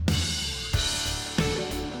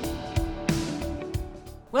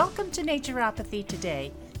Welcome to Naturopathy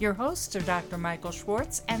Today. Your hosts are Dr. Michael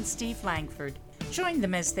Schwartz and Steve Langford. Join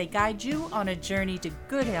them as they guide you on a journey to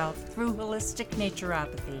good health through holistic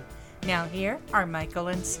naturopathy. Now here are Michael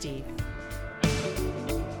and Steve.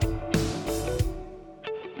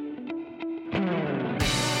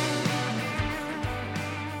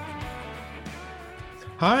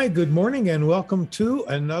 Hi, good morning, and welcome to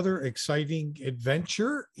another exciting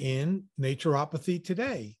adventure in Naturopathy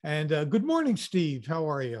Today. And good morning, Steve. How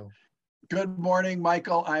are you? Good morning,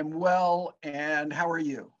 Michael. I'm well, and how are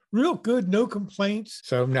you? Real good, no complaints.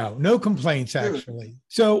 No complaints, actually. Good.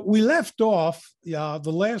 So we left off the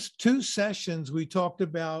last two sessions, we talked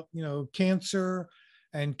about, cancer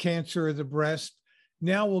and cancer of the breast.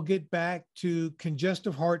 Now we'll get back to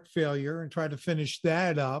congestive heart failure and try to finish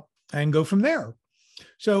that up and go from there.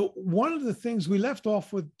 So one of the things we left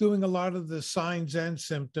off with doing a lot of the signs and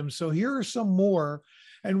symptoms. So here are some more.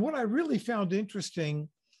 And what I really found interesting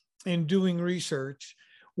in doing research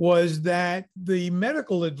was that the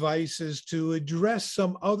medical advice is to address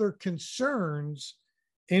some other concerns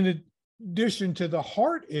in addition to the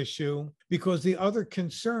heart issue, because the other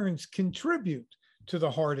concerns contribute to the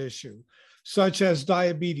heart issue, such as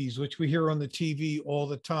diabetes, which we hear on the TV all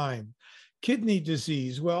the time, kidney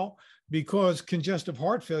disease. Well, because congestive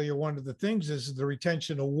heart failure, one of the things is the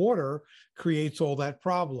retention of water creates all that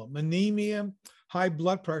problem. Anemia, high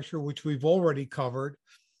blood pressure, which we've already covered,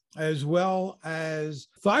 as well as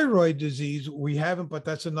thyroid disease. We haven't, but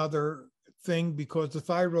that's another thing, because the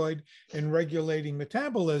thyroid in regulating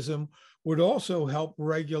metabolism would also help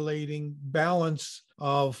regulating balance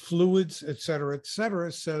of fluids, et cetera, et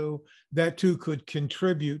cetera. So that too could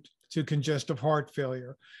contribute to congestive heart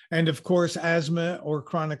failure. And of course, asthma or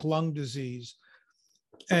chronic lung disease.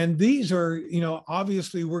 And these are,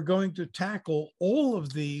 obviously we're going to tackle all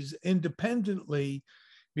of these independently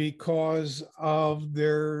because of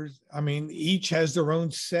each has their own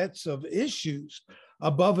sets of issues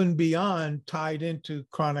above and beyond tied into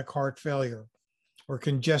chronic heart failure or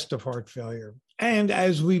congestive heart failure. And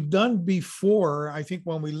as we've done before, I think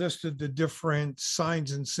when we listed the different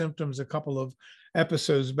signs and symptoms a couple of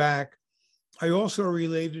episodes back, I also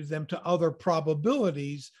related them to other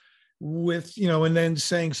probabilities with, and then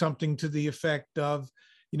saying something to the effect of,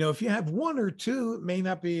 if you have one or two, it may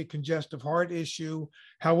not be a congestive heart issue.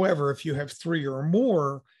 However, if you have three or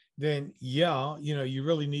more, then you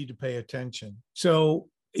really need to pay attention. So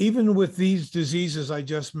even with these diseases I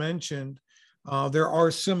just mentioned, there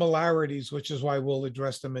are similarities, which is why we'll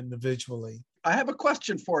address them individually. I have a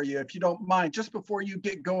question for you, if you don't mind, just before you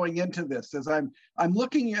get going into this, as I'm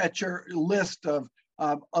looking at your list of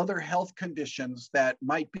other health conditions that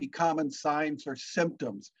might be common signs or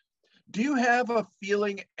symptoms. Do you have a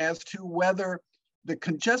feeling as to whether the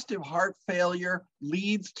congestive heart failure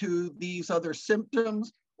leads to these other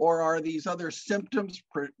symptoms, or are these other symptoms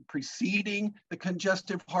preceding the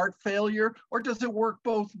congestive heart failure, or does it work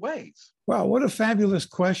both ways? Wow, what a fabulous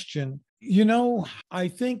question. I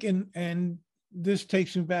think, and this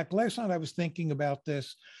takes me back. Last night I was thinking about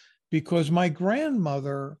this because my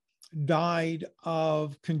grandmother died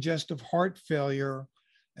of congestive heart failure,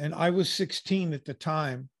 and I was 16 at the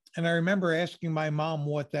time. And I remember asking my mom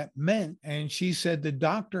what that meant. And she said the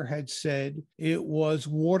doctor had said it was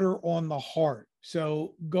water on the heart.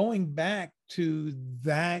 So going back to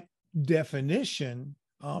that definition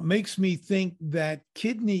makes me think that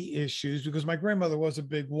kidney issues, because my grandmother was a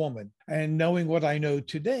big woman, and knowing what I know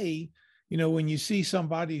today, when you see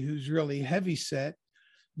somebody who's really heavy set,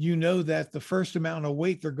 that the first amount of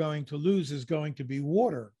weight they're going to lose is going to be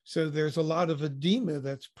water. So there's a lot of edema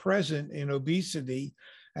that's present in obesity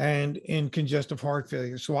and in congestive heart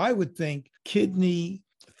failure. So I would think kidney,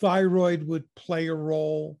 thyroid would play a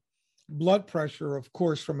role, blood pressure, of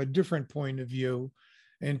course, from a different point of view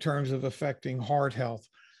in terms of affecting heart health.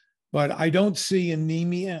 But I don't see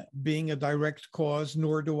anemia being a direct cause,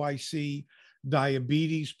 nor do I see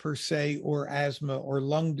diabetes per se, or asthma or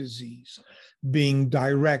lung disease being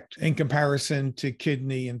direct in comparison to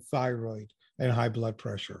kidney and thyroid and high blood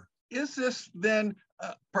pressure. Is this then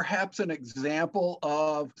perhaps an example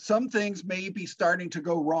of some things may be starting to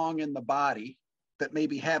go wrong in the body that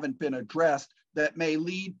maybe haven't been addressed, that may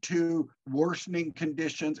lead to worsening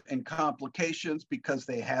conditions and complications because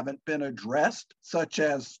they haven't been addressed, such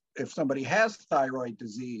as if somebody has thyroid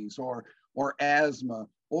disease or asthma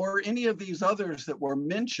or any of these others that were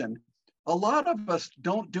mentioned? A lot of us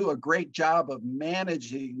don't do a great job of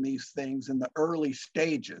managing these things in the early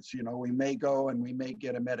stages. We may go and we may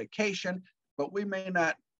get a medication, but we may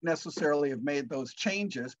not necessarily have made those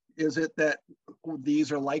changes. Is it that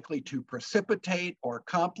these are likely to precipitate or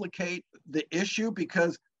complicate the issue?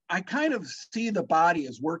 Because I kind of see the body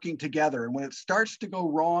as working together. And when it starts to go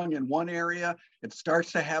wrong in one area, it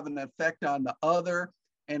starts to have an effect on the other.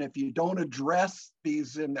 And if you don't address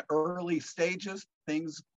these in the early stages,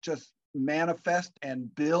 things just manifest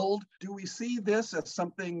and build. Do we see this as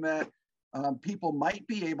something that people might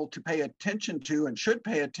be able to pay attention to and should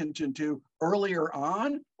pay attention to earlier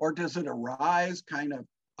on? Or does it arise kind of,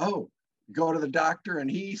 oh, go to the doctor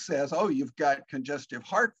and he says, oh, you've got congestive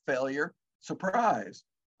heart failure, surprise.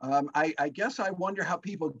 I guess I wonder how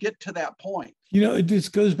people get to that point. This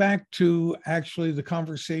goes back to actually the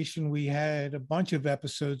conversation we had a bunch of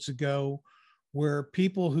episodes ago, where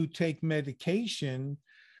people who take medication,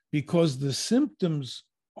 because the symptoms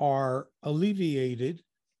are alleviated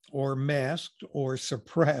or masked or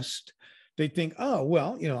suppressed, they think, oh,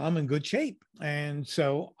 well, I'm in good shape, and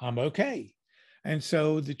so I'm okay. And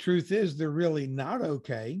so the truth is they're really not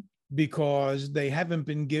okay, because they haven't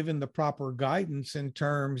been given the proper guidance in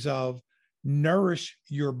terms of nourish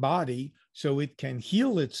your body so it can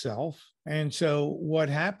heal itself. And so what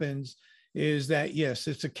happens is that, yes,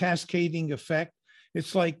 it's a cascading effect.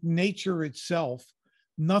 It's like nature itself.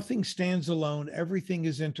 Nothing stands alone. Everything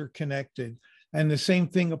is interconnected. And the same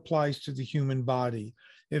thing applies to the human body.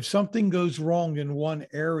 If something goes wrong in one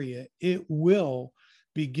area, it will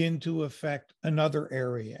begin to affect another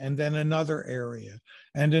area, and then another area,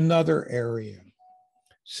 and another area.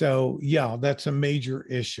 So, yeah, that's a major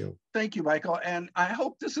issue. Thank you, Michael. And I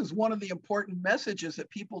hope this is one of the important messages that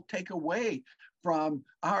people take away from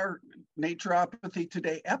our Naturopathy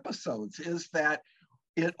Today episodes, is that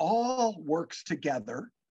it all works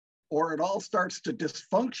together, or it all starts to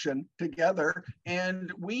dysfunction together.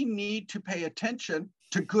 And we need to pay attention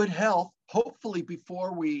to good health, hopefully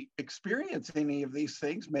before we experience any of these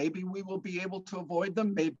things. Maybe we will be able to avoid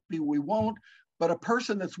them, maybe we won't. But a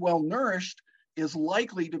person that's well nourished is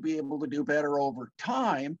likely to be able to do better over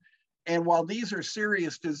time. And while these are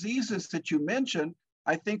serious diseases that you mentioned,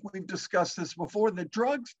 I think we've discussed this before, the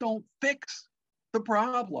drugs don't fix the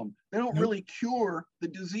problem. They don't really cure the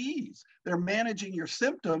disease. They're managing your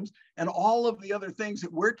symptoms, and all of the other things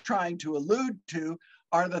that we're trying to allude to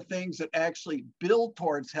are the things that actually build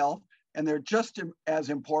towards health. And they're just as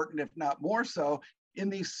important, if not more so, in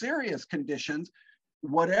these serious conditions.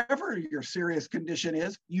 Whatever your serious condition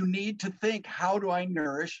is, you need to think, how do I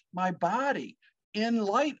nourish my body in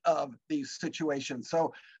light of these situations?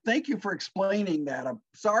 So thank you for explaining that. I'm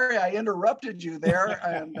sorry I interrupted you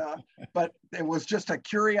there, but it was just a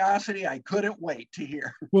curiosity I couldn't wait to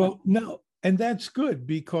hear. Well, no, and that's good,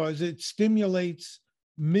 because it stimulates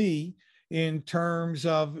me in terms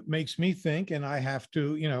of, it makes me think, and I have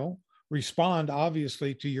to, respond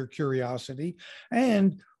obviously to your curiosity.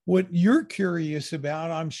 And what you're curious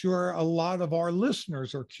about, I'm sure a lot of our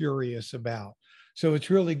listeners are curious about. So it's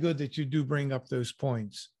really good that you do bring up those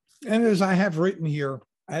points. And as I have written here,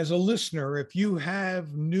 as a listener, if you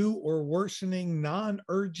have new or worsening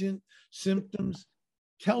non-urgent symptoms,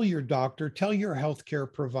 tell your doctor, tell your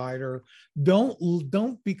healthcare provider.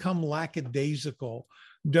 Don't become lackadaisical.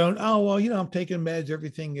 Don't, oh, well, I'm taking meds,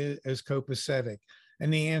 everything is copacetic.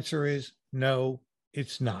 And the answer is no,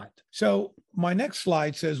 it's not. So my next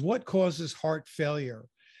slide says, what causes heart failure?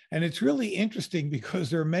 And it's really interesting, because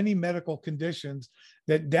there are many medical conditions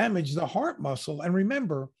that damage the heart muscle. And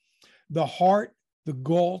remember, the heart, the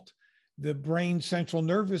galt, the brain central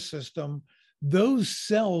nervous system, those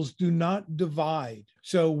cells do not divide.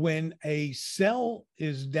 So when a cell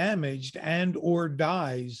is damaged and or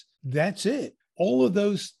dies, that's it. All of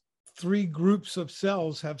those three groups of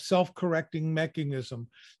cells have self-correcting mechanism.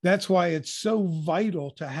 That's why it's so vital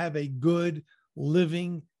to have a good,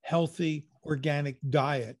 living, healthy, organic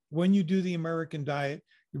diet. When you do the American diet,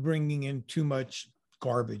 you're bringing in too much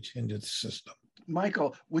garbage into the system.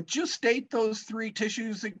 Michael, would you state those three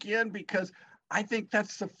tissues again? Because I think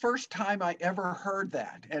that's the first time I ever heard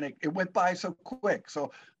that, and it went by so quick.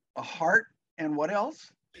 So a heart, and what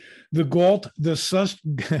else? The galt,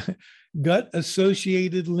 the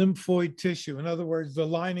gut-associated lymphoid tissue. In other words, the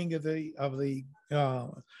lining of the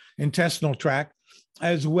intestinal tract,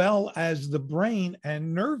 as well as the brain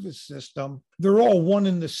and nervous system. They're all one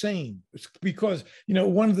and the same. It's because,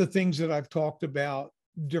 one of the things that I've talked about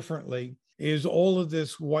differently is all of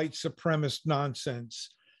this white supremacist nonsense.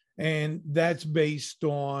 And that's based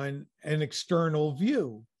on an external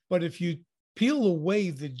view. But if you peel away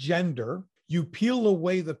the gender, you peel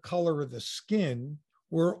away the color of the skin,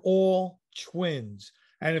 we're all twins.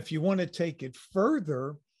 And if you want to take it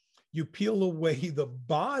further, you peel away the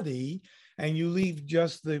body and you leave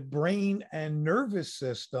just the brain and nervous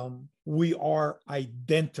system, we are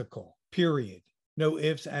identical, period. No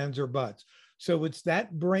ifs, ands, or buts. So it's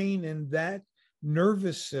that brain and that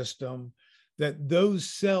nervous system that those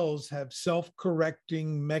cells have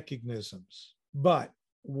self-correcting mechanisms. But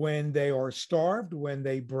when they are starved, when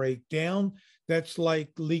they break down, that's like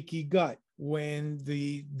leaky gut. When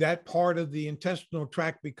that part of the intestinal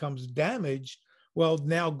tract becomes damaged, well,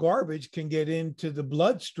 now garbage can get into the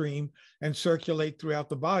bloodstream and circulate throughout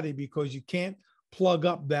the body because you can't plug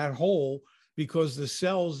up that hole because the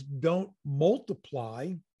cells don't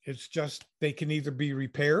multiply. It's just they can either be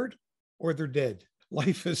repaired or they're dead.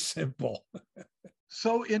 Life is simple.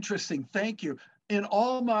 So interesting. Thank you. In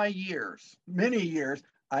all my years, many years,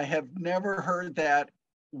 I have never heard that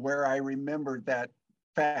where I remembered that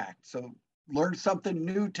fact. So learned something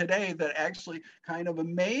new today that actually kind of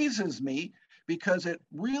amazes me because it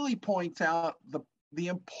really points out the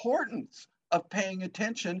importance of paying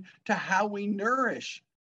attention to how we nourish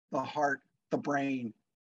the heart, the brain,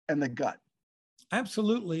 and the gut.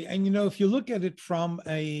 Absolutely. And, if you look at it from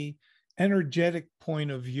a energetic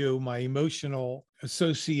point of view, my emotional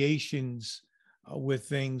associations with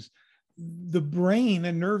things, the brain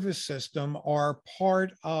and nervous system are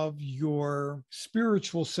part of your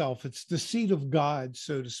spiritual self. It's the seat of God,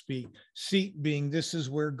 so to speak. Seat being this is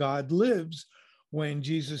where God lives. When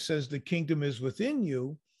Jesus says the kingdom is within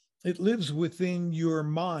you, it lives within your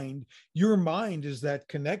mind. Your mind is that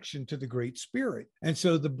connection to the Great Spirit. And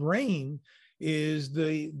so the brain is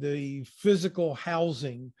the physical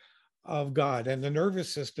housing of God, and the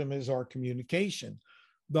nervous system is our communication.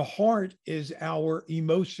 The heart is our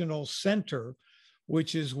emotional center,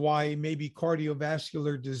 which is why maybe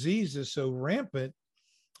cardiovascular disease is so rampant.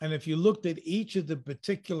 And if you looked at each of the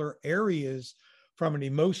particular areas from an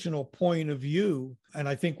emotional point of view, and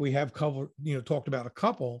I think we have covered, talked about a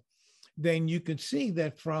couple, then you can see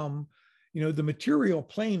that from, the material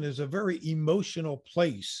plane is a very emotional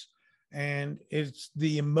place. And it's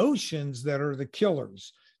the emotions that are the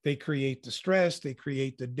killers. They create the stress, they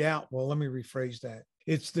create the doubt. Well, let me rephrase that.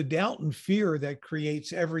 It's the doubt and fear that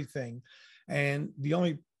creates everything. And the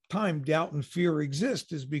only time doubt and fear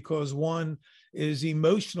exist is because one is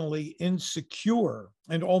emotionally insecure.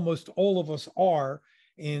 And almost all of us are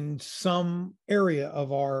in some area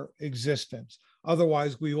of our existence.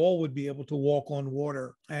 Otherwise, we all would be able to walk on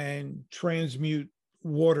water and transmute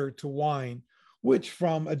water to wine, which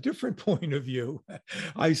from a different point of view,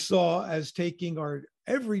 I saw as taking our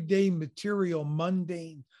everyday material,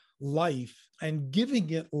 mundane life and giving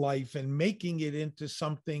it life and making it into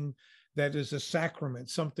something that is a sacrament,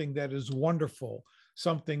 something that is wonderful,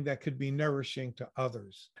 something that could be nourishing to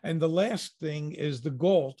others. And the last thing is the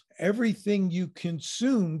GALT. Everything you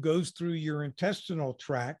consume goes through your intestinal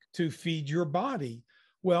tract to feed your body.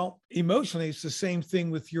 Well, emotionally, it's the same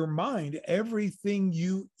thing with your mind. Everything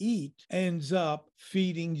you eat ends up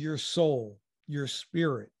feeding your soul, your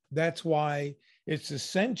spirit. That's why it's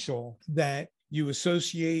essential that you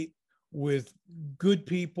associate with good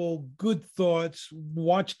people, good thoughts,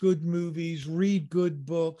 watch good movies, read good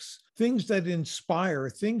books, things that inspire,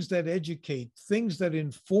 things that educate, things that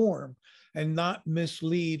inform, and not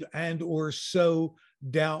mislead and or sow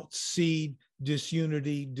doubt, seed,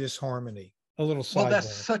 disunity, disharmony. A little sidebar. Well,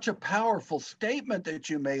 that's such a powerful statement that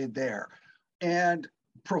you made there, and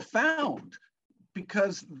profound,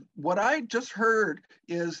 because what I just heard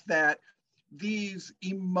is that these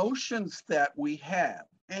emotions that we have,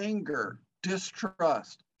 anger,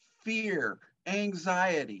 distrust, fear,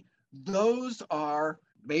 anxiety, those are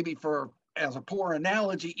maybe, as a poor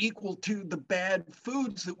analogy, equal to the bad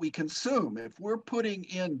foods that we consume. If we're putting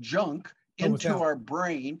in junk into our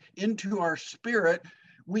brain, into our spirit,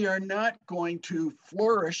 we are not going to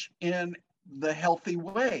flourish in the healthy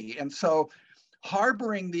way. And so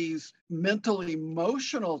harboring these mental,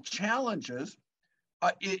 emotional challenges,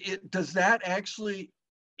 does that actually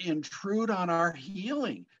intrude on our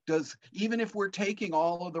healing? Even if we're taking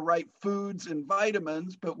all of the right foods and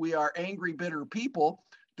vitamins, but we are angry, bitter people,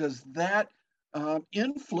 does that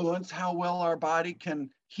influence how well our body can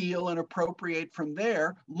heal and appropriate from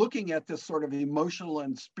there, looking at this sort of emotional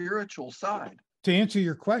and spiritual side? To answer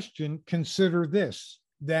your question, consider this,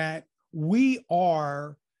 that we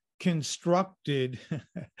are constructed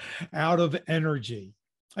out of energy.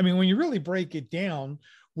 I mean, when you really break it down,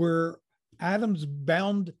 we're atoms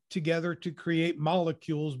bound together to create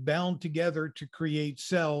molecules, bound together to create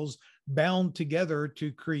cells, bound together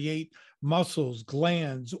to create muscles,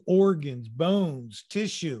 glands, organs, bones,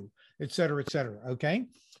 tissue, et cetera, okay?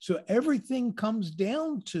 So everything comes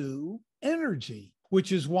down to energy,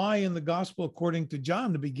 which is why in the gospel, according to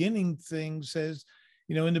John, the beginning thing says,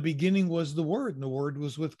 in the beginning was the Word, and the Word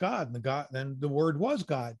was with God, and the Word was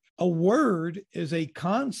God. A word is a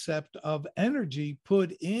concept of energy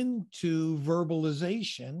put into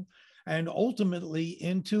verbalization, and ultimately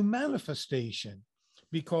into manifestation.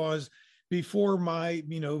 Because before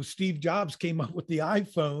Steve Jobs came up with the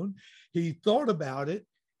iPhone, he thought about it,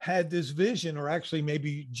 had this vision, or actually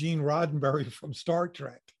maybe Gene Roddenberry from Star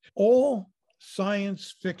Trek. All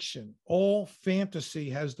science fiction, all fantasy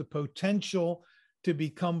has the potential to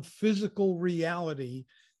become physical reality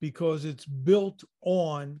because it's built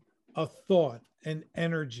on a thought and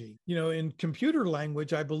energy. In computer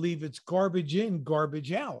language, I believe it's garbage in,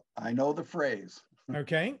 garbage out. I know the phrase.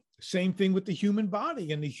 Okay. Same thing with the human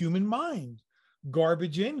body and the human mind.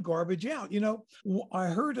 Garbage in, garbage out. I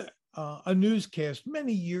heard a newscast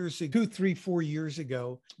many years ago, 2, 3, 4 years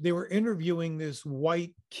ago. They were interviewing this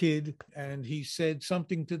white kid, and he said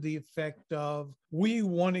something to the effect of, we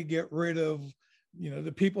want to get rid of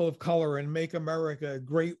the people of color and make America a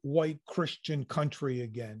great white Christian country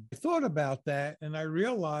again. I thought about that and I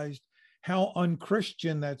realized how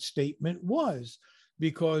unchristian that statement was,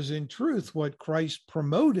 because in truth, what Christ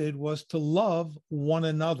promoted was to love one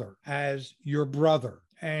another as your brother.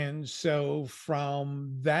 And so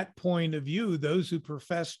from that point of view, those who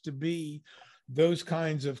profess to be those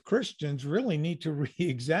kinds of Christians really need to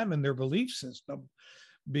re-examine their belief system,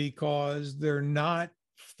 because they're not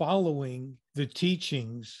following the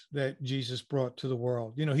teachings that Jesus brought to the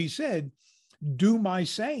world. He said, do my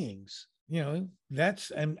sayings,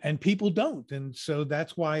 that's, and people don't. And so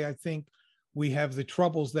that's why I think we have the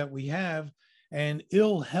troubles that we have, and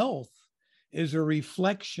ill health is a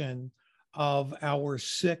reflection of our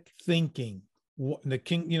sick thinking. The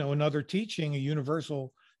king, another teaching, a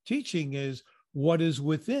universal teaching, is what is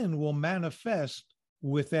within will manifest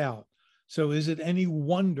without. So is it any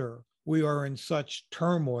wonder we are in such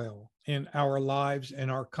turmoil in our lives, in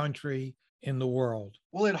our country, in the world?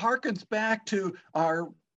 Well, it harkens back to our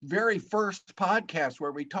very first podcast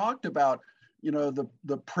where we talked about,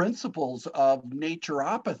 the principles of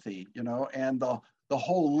naturopathy, and the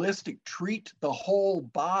holistic, treat the whole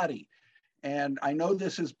body. And I know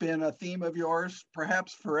this has been a theme of yours,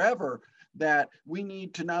 perhaps forever, that we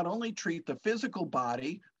need to not only treat the physical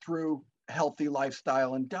body through healthy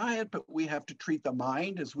lifestyle and diet, but we have to treat the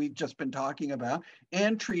mind, as we've just been talking about,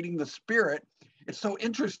 and treating the spirit. It's so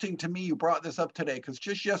interesting to me you brought this up today, because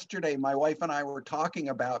just yesterday, my wife and I were talking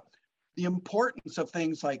about the importance of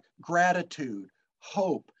things like gratitude,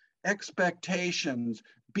 hope, expectations,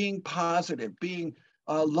 being positive, being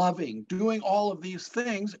loving, doing all of these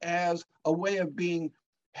things as a way of being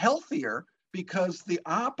healthier, because the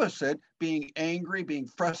opposite, being angry, being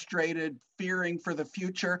frustrated, fearing for the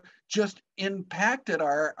future, just impacted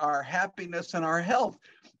our happiness and our health.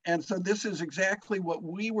 And so this is exactly what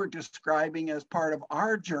we were describing as part of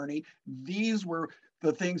our journey. These were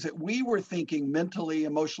the things that we were thinking mentally,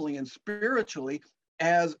 emotionally, and spiritually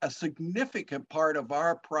as a significant part of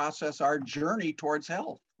our process, our journey towards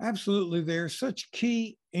health. Absolutely. They're such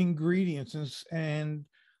key ingredients. And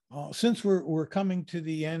since we're coming to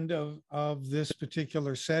the end of this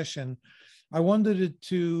particular session, I wanted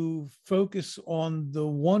to focus on the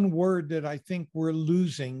one word that I think we're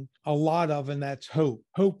losing a lot of, and that's hope.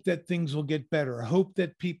 Hope that things will get better. Hope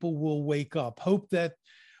that people will wake up. Hope that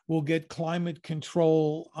we'll get climate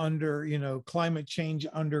control under, climate change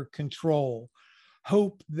under control.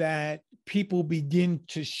 Hope that people begin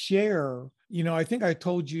to share. I think I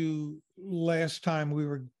told you last time we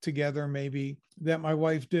were together, maybe, that my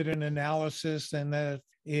wife did an analysis, and that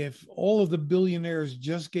if all of the billionaires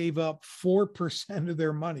just gave up 4% of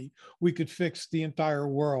their money, we could fix the entire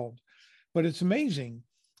world. But it's amazing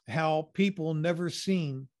how people never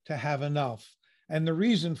seem to have enough. And the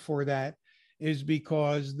reason for that is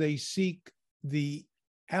because they seek the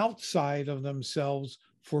outside of themselves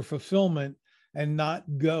for fulfillment and not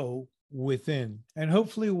go within. And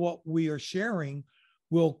hopefully what we are sharing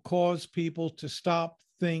will cause people to stop,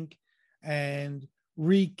 think, and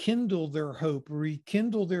rekindle their hope,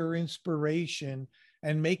 rekindle their inspiration,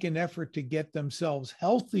 and make an effort to get themselves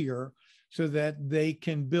healthier so that they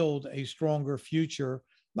can build a stronger future,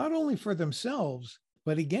 not only for themselves,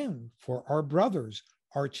 but again, for our brothers,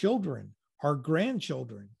 our children, our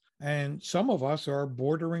grandchildren. And some of us are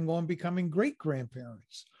bordering on becoming great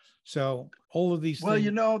grandparents. So all of these things.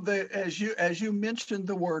 As you mentioned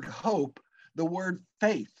the word hope, the word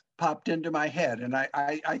faith popped into my head. And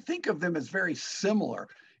I think of them as very similar.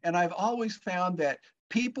 And I've always found that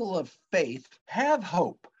people of faith have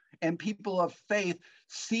hope, and people of faith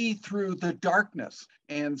see through the darkness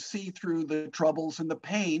and see through the troubles and the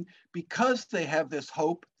pain, because they have this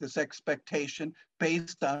hope, this expectation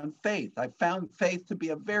based on faith. I found faith to be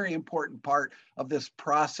a very important part of this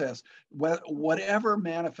process. Whatever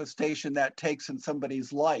manifestation that takes in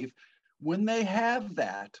somebody's life, when they have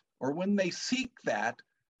that, or when they seek that,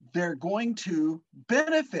 they're going to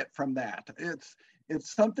benefit from that.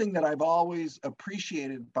 It's something that I've always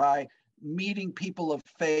appreciated by meeting people of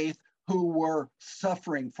faith who were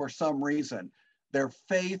suffering for some reason. Their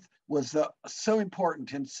faith was so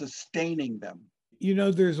important in sustaining them.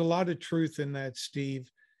 There's a lot of truth in that,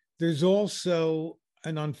 Steve. There's also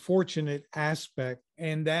an unfortunate aspect,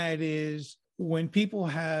 and that is when people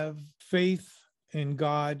have faith in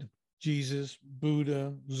God, Jesus,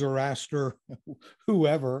 Buddha, Zoroaster,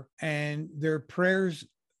 whoever, and their prayers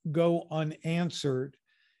go unanswered,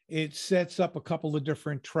 it sets up a couple of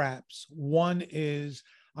different traps. One is,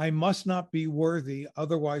 I must not be worthy,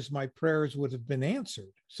 otherwise my prayers would have been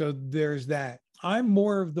answered. So there's that. I'm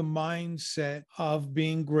more of the mindset of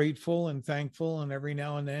being grateful and thankful. And every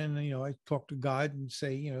now and then, I talk to God and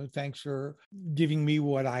say, thanks for giving me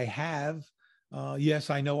what I have. Yes,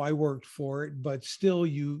 I know I worked for it, but still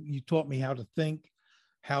you taught me how to think,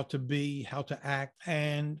 how to be, how to act.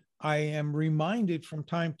 And I am reminded from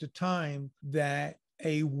time to time that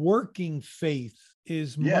a working faith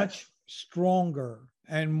is much stronger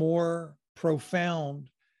and more profound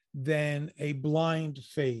than a blind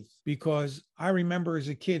faith, because I remember as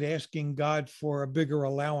a kid asking God for a bigger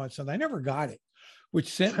allowance and I never got it,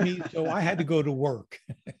 which sent me, so I had to go to work.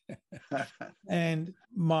 And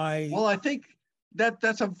I think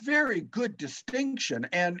that's a very good distinction.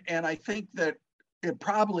 And I think that it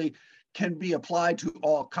probably can be applied to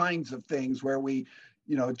all kinds of things where we,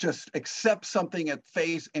 just accept something at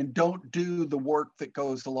face and don't do the work that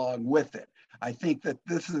goes along with it. I think that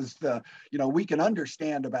this is we can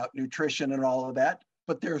understand about nutrition and all of that,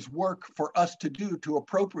 but there's work for us to do to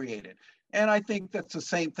appropriate it. And I think that's the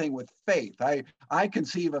same thing with faith. I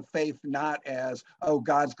conceive of faith not as,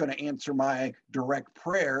 God's going to answer my direct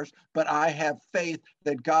prayers, but I have faith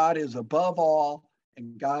that God is above all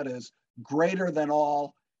and God is greater than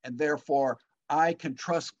all. And therefore, I can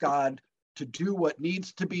trust God to do what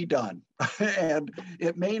needs to be done. And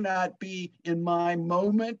it may not be in my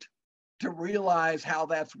moment to realize how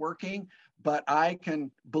that's working, but I can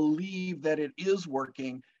believe that it is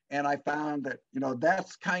working. And I found that,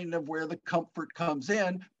 that's kind of where the comfort comes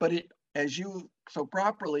in. But it, as you so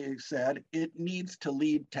properly said, it needs to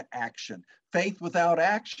lead to action. Faith without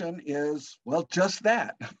action is, just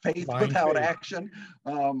that, faith without action.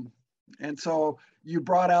 And so you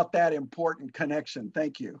brought out that important connection.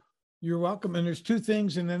 Thank you. You're welcome. And there's two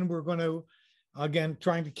things, and then we're going to, again,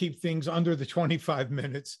 trying to keep things under the 25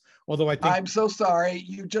 minutes, although I think— I'm so sorry.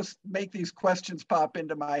 You just make these questions pop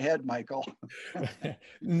into my head, Michael.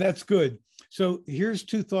 And that's good. So here's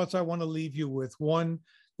two thoughts I want to leave you with. One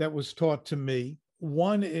that was taught to me.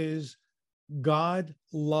 One is God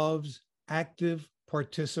loves active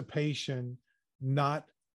participation, not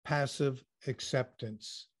passive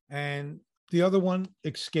acceptance. And the other one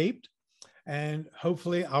escaped, and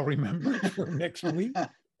hopefully I'll remember it for next week.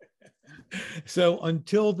 So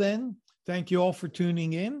until then, thank you all for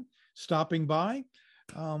tuning in, stopping by.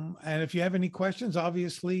 And if you have any questions,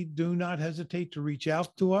 obviously do not hesitate to reach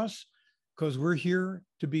out to us, because we're here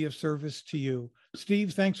to be of service to you.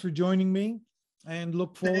 Steve, thanks for joining me, and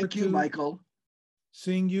look forward to Michael,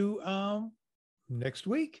 seeing you next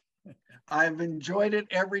week. I've enjoyed it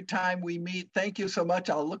every time we meet. Thank you so much.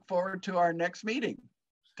 I'll look forward to our next meeting.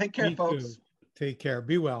 Take care, folks. Too. Take care.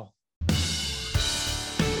 Be well.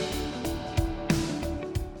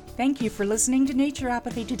 Thank you for listening to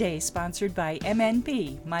Naturopathy Today, sponsored by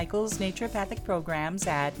MNP, Michael's Naturopathic Programs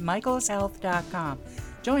at michaelshealth.com.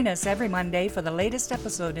 Join us every Monday for the latest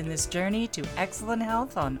episode in this journey to excellent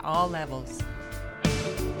health on all levels.